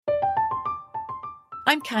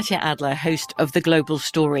I'm Katya Adler, host of The Global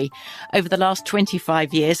Story. Over the last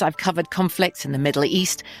 25 years, I've covered conflicts in the Middle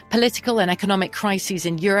East, political and economic crises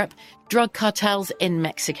in Europe, drug cartels in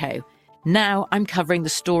Mexico. Now I'm covering the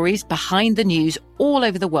stories behind the news all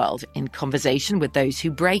over the world in conversation with those who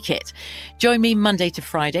break it. Join me Monday to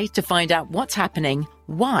Friday to find out what's happening,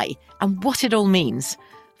 why, and what it all means.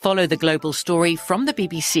 Follow The Global Story from the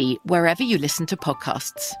BBC wherever you listen to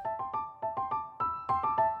podcasts.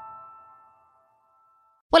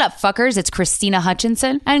 What up, fuckers? It's Christina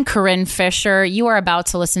Hutchinson and Corinne Fisher. You are about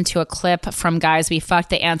to listen to a clip from Guys We Fucked,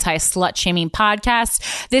 the anti-slut-shaming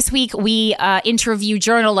podcast. This week, we interview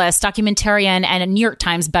journalist, documentarian, and a New York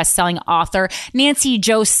Times bestselling author, Nancy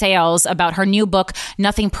Jo Sales, about her new book,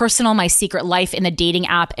 Nothing Personal, My Secret Life in the Dating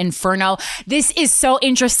App Inferno. This is so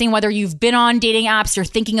interesting, whether you've been on dating apps, you're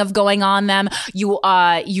thinking of going on them,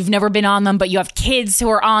 you've never been on them, but you have kids who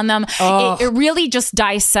are on them. It really just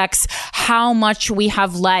dissects how much we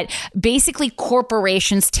have let basically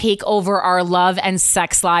corporations take over our love and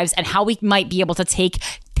sex lives and how we might be able to take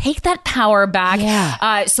that power back.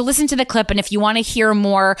 Yeah. So listen to the clip. And if you want to hear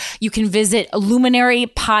more, you can visit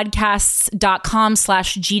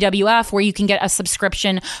luminarypodcasts.com/GWF, where you can get a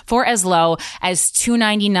subscription for as low as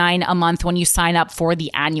 $2.99 a month when you sign up for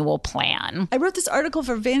the annual plan. I wrote this article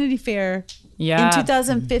for Vanity Fair in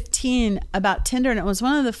 2015 about Tinder, and it was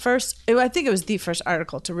one of the first, I think it was the first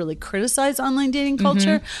article to really criticize online dating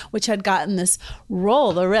culture, which had gotten this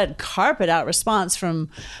roll the red carpet out response from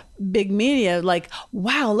big media, like,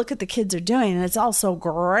 wow, look what the kids are doing, and it's all so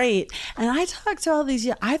great. And I talked to all these,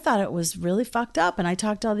 I thought it was really fucked up, and I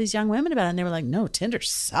talked to all these young women about it, and they were like, no, Tinder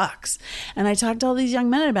sucks. And I talked to all these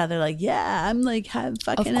young men about it, they're like, yeah, I'm like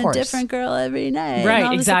fucking a different girl every night.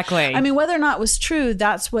 Right, exactly. I mean, whether or not it was true,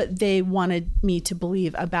 that's what they wanted me to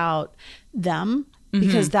believe about them.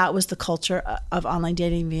 Because that was the culture of online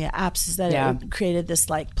dating via apps, is that it created this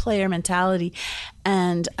like player mentality.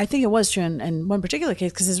 And I think it was true in one particular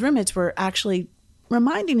case, because his roommates were actually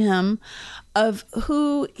reminding him of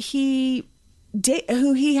who he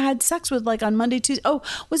had sex with, like on Monday, Tuesday. Oh,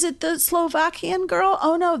 was it the Slovakian girl?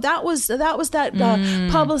 Oh no, that was that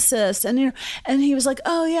publicist. And and he was like,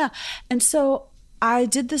 oh yeah. And so I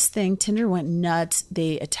did this thing. Tinder went nuts.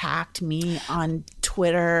 They attacked me on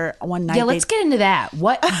Twitter one night. Yeah, let's get into that.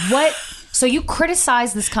 What? So you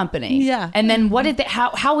criticized this company. Yeah. And then what did they,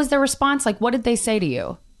 how was their response? Like, what did they say to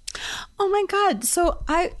you? Oh my God. So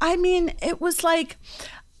I mean, it was like,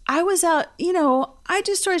 I was out, I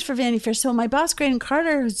do stories for Vanity Fair. So my boss, Graydon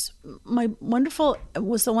Carter, was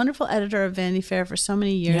the wonderful editor of Vanity Fair for so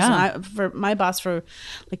many years. Yeah. And for my boss for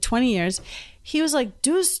like 20 years. He was like,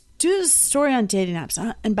 do this story on dating apps.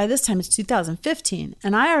 And by this time it's 2015.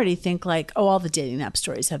 And I already think like, all the dating app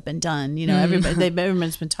stories have been done.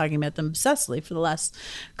 Everyone's been talking about them obsessively for the last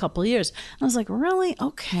couple of years. And I was like, really?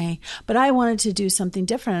 Okay. But I wanted to do something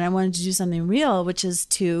different. And I wanted to do something real, which is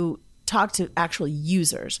to talk to actual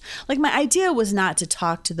users. Like, my idea was not to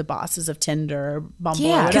talk to the bosses of Tinder or Bumble.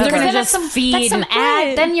 Yeah, because they're going to just feed that's some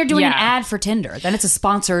ad. Then you're doing an ad for Tinder. Then it's a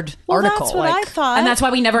sponsored article. That's what I thought. And that's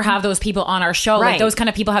why we never have those people on our show. Right. Like, those kind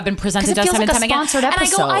of people have been presented to us time and time again. Sponsored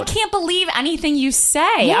episode. And I go, I can't believe anything you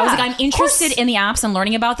say. Yeah, I was like, I'm interested in the apps and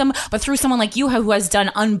learning about them, but through someone like you who has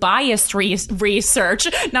done unbiased research,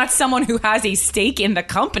 not someone who has a stake in the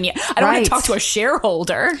company. I don't want to talk to a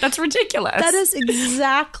shareholder. That's ridiculous. That is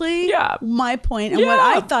exactly my point. And what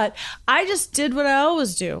I thought, I just did what I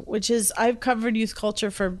always do, which is I've covered youth culture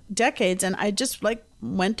for decades, and I just like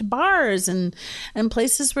went to bars and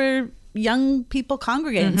places where young people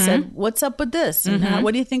congregate and said, what's up with this? And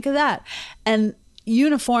what do you think of that? And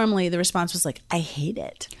uniformly, the response was like, I hate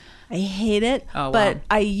it. I hate it, but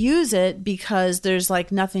I use it because there's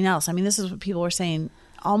like nothing else. I mean, this is what people were saying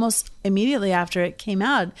almost immediately after it came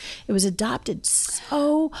out. It was adopted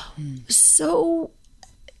so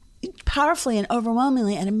powerfully and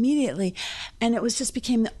overwhelmingly and immediately, and it was just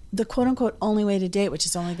became the quote unquote only way to date, which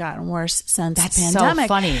has only gotten worse since the pandemic. So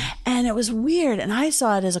funny. And it was weird, and I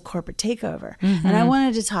saw it as a corporate takeover, and I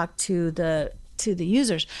wanted to talk to the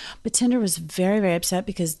users, but Tinder was very, very upset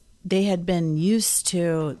because they had been used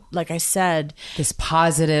to, like I said, this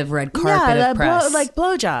positive red carpet of press, like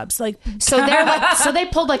blowjobs. Like, so they're like, so they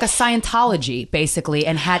pulled like a Scientology basically,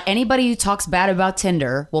 and had anybody who talks bad about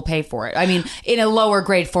Tinder will pay for it. I mean, in a lower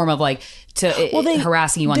grade form of like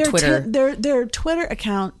harassing you on Twitter. Their Twitter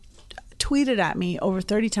account tweeted at me over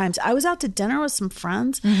 30 times. I was out to dinner with some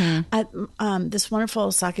friends at this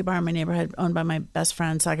wonderful sake bar in my neighborhood owned by my best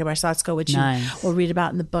friend, Sake Bar Satsuko, which you will read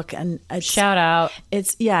about in the book. And shout out.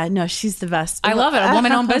 She's the best. I love it. A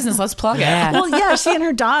woman-owned business. Let's plug it. Well, yeah, she and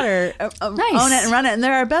her daughter own it and run it. And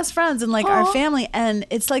they're our best friends and like our family. And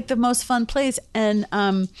it's like the most fun place. And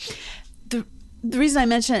the reason I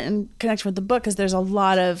mention it in connection with the book is there's a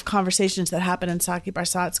lot of conversations that happen in Sake Bar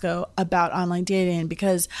Satsuko about online dating,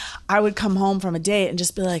 because I would come home from a date and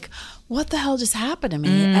just be like, what the hell just happened to me?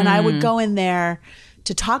 And I would go in there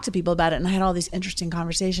to talk to people about it. And I had all these interesting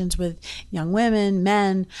conversations with young women,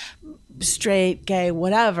 men, straight, gay,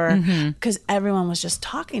 whatever, because everyone was just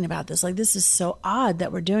talking about this. Like, this is so odd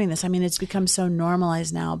that we're doing this. I mean, it's become so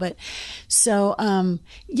normalized now. But so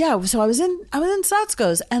so I was in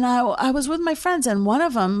Satsuko's, and I was with my friends, and one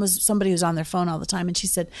of them was somebody who's on their phone all the time, and she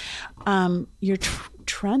said, you're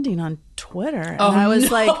trending on Twitter. And I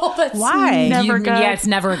was like, why? It's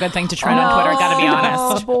never a good thing to trend on Twitter, gotta be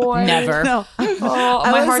honest. Boy. Never. No.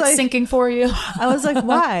 My heart's sinking for you. I was like,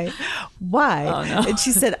 why? Oh, no. And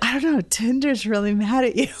she said, I don't know, Tinder's really mad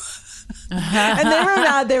at you. And they were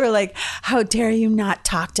mad. They were like, how dare you not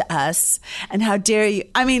talk to us? And how dare you?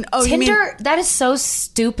 I mean, Tinder, that is so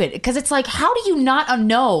stupid, because it's like, how do you not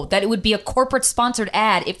know that it would be a corporate sponsored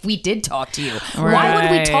ad if we did talk to you? Right. Why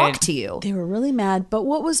would we talk to you? They were really mad. But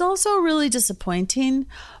what was also really disappointing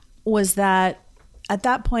was that at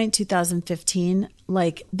that point, 2015,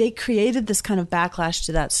 like, they created this kind of backlash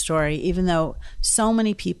to that story, even though so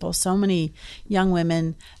many people, so many young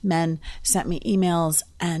women, men sent me emails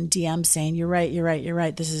and DMs saying, you're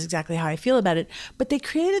right. This is exactly how I feel about it. But they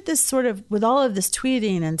created this sort of, with all of this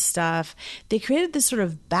tweeting and stuff, they created this sort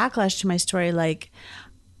of backlash to my story. Like,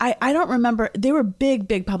 I don't remember, they were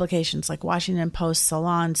big publications like Washington Post,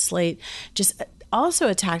 Salon, Slate, just also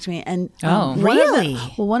attacked me. And really?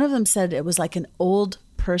 One of them said it was like an old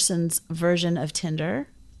person's version of Tinder.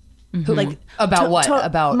 Who, like, about what?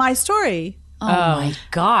 About my story. Oh my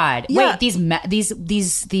God! Yeah. Wait,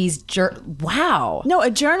 wow. No,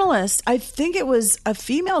 a journalist. I think it was a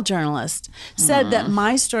female journalist said that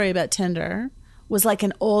my story about Tinder was like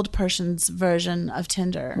an old person's version of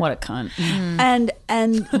Tinder. What a cunt. And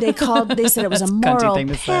they said it was a moral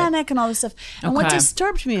panic and all this stuff. And what Okay.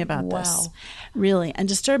 disturbed me about this, really, and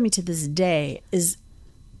disturbed me to this day is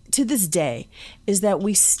that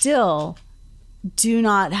we still do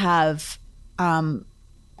not have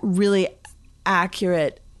really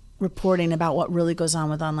accurate reporting about what really goes on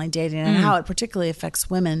with online dating and how it particularly affects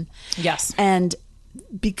women. Yes. And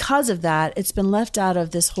because of that, it's been left out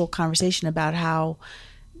of this whole conversation about how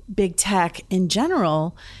big tech in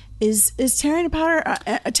general is tearing apart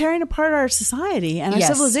our society and our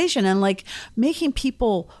civilization, and like making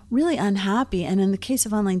people really unhappy. And in the case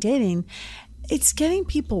of online dating, it's getting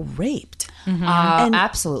people raped.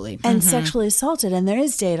 Absolutely. And sexually assaulted. And there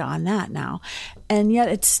is data on that now. And yet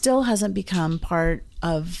it still hasn't become part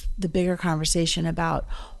of the bigger conversation about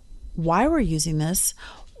why we're using this.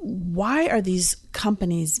 Why are these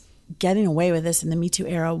companies getting away with this in the Me Too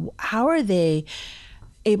era? How are they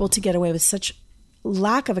able to get away with such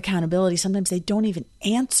lack of accountability? Sometimes they don't even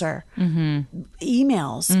answer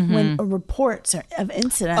emails when reports of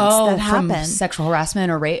incidents that happen. From sexual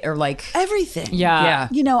harassment or rape or like everything. Yeah.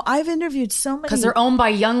 You know, I've interviewed so many. Because they're owned by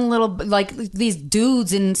young little, like, these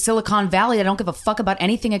dudes in Silicon Valley that don't give a fuck about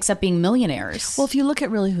anything except being millionaires. Well, if you look at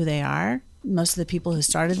really who they are, most of the people who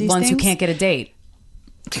started these ones things, who can't get a date.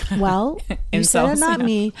 Well, you said it, not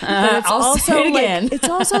me. But it's I'll also say it again.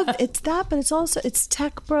 It's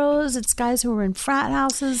tech bros, it's guys who are in frat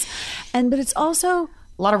houses, but it's also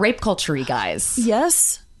A lot of rape culture-y guys.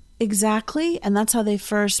 yes, exactly, and that's how they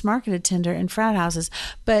first marketed Tinder in frat houses.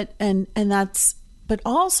 But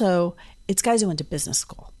also it's guys who went to business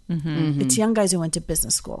school. It's young guys who went to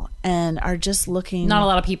business school and are just looking. Not a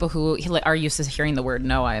lot of people who are used to hearing the word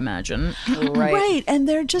no, I imagine. Right. And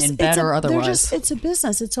they're just In bed or otherwise. It's a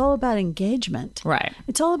business. It's all about engagement. Right.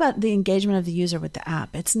 It's all about the engagement of the user with the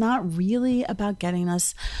app. It's not really about getting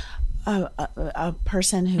us a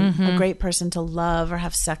person a great person to love or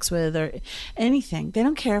have sex with or anything. They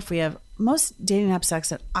don't care if we have. Most dating app sex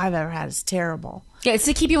that I've ever had is terrible. Yeah, it's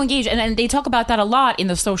to keep you engaged. And they talk about that a lot in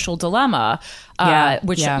The Social Dilemma,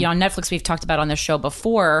 which you know, on Netflix we've talked about on this show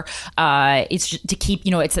before. It's just to keep,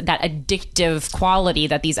 you know, it's that addictive quality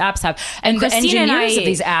that these apps have. And The Christina engineers of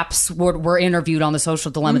these apps were interviewed on The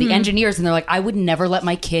Social Dilemma. The engineers, and they're like, I would never let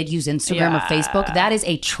my kid use Instagram or Facebook. That is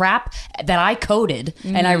a trap that I coded,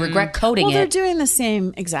 and I regret coding Well, they're it. doing the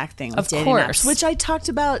same exact thing with Of dating course. apps, which I talked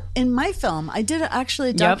about in my film. I did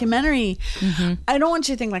actually a documentary. I don't want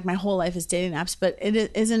you to think like my whole life is dating apps, but but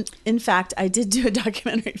it isn't. In fact, I did do a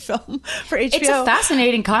documentary film for HBO. It's a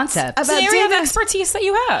fascinating concept. It's an area of expertise that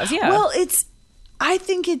you have. Yeah. Well, I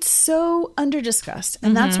think it's so under-discussed.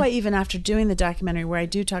 And that's why even after doing the documentary where I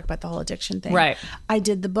do talk about the whole addiction thing, right. I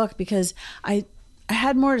did the book because I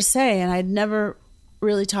had more to say, and I'd never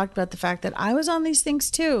really talked about the fact that I was on these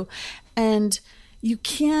things too. And you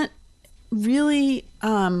can't really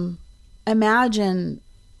imagine,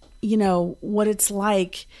 what it's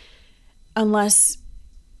like unless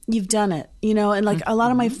you've done it, and like a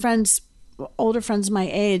lot of my friends, older friends my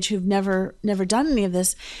age who've never done any of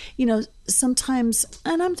this, sometimes,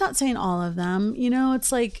 and I'm not saying all of them,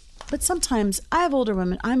 it's like, but sometimes I have older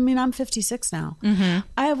women. I mean, I'm 56 now.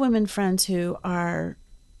 I have women friends who are,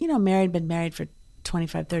 been married for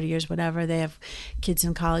 25, 30 years, whatever. They have kids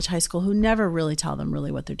in college, high school, who never really tell them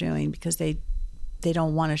really what they're doing because they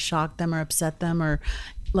don't want to shock them or upset them or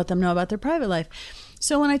let them know about their private life.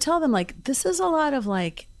 So when I tell them, like, this is a lot of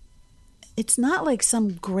like, it's not like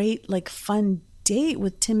some great like fun date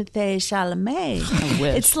with Timothée Chalamet. I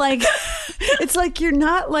wish. It's like you're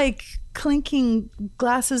not like clinking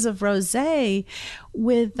glasses of rosé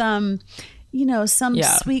with some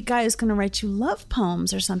sweet guy who's going to write you love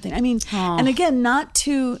poems or something. I mean, and again, not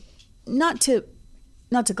to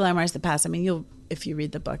glamorize the past. I mean, if you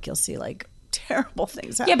read the book, you'll see like terrible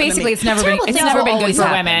things happen. Yeah, basically, it's never been good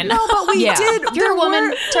for women. No, but we did. If you're a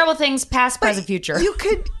woman, terrible things, past, present, future. You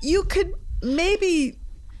could maybe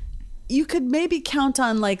count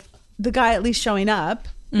on like the guy at least showing up.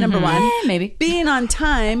 Number one, maybe being on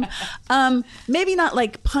time, maybe not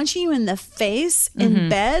like punching you in the face in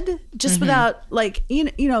bed, just without like,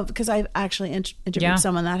 because I've actually interviewed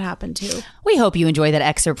someone that happened to. We hope you enjoy that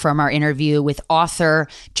excerpt from our interview with author,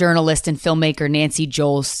 journalist, and filmmaker Nancy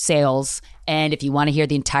Joel Sayles. And if you want to hear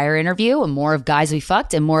the entire interview and more of Guys We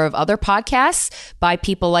Fucked and more of other podcasts by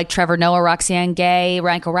people like Trevor Noah, Roxane Gay,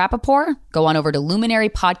 Ranko Rappaport, go on over to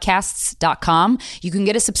luminarypodcasts.com. You can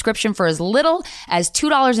get a subscription for as little as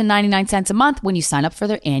 $2.99 a month when you sign up for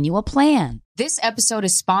their annual plan. This episode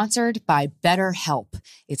is sponsored by BetterHelp.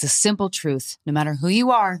 It's a simple truth. No matter who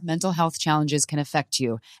you are, mental health challenges can affect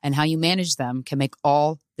you, and how you manage them can make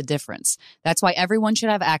all the difference. That's why everyone should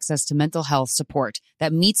have access to mental health support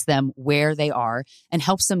that meets them where they are and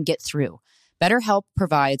helps them get through. BetterHelp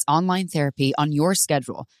provides online therapy on your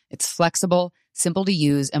schedule. It's flexible, simple to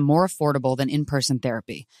use, and more affordable than in-person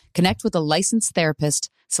therapy. Connect with a licensed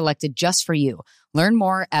therapist selected just for you. Learn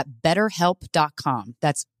more at BetterHelp.com.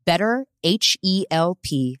 That's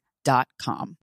BetterHelp.com.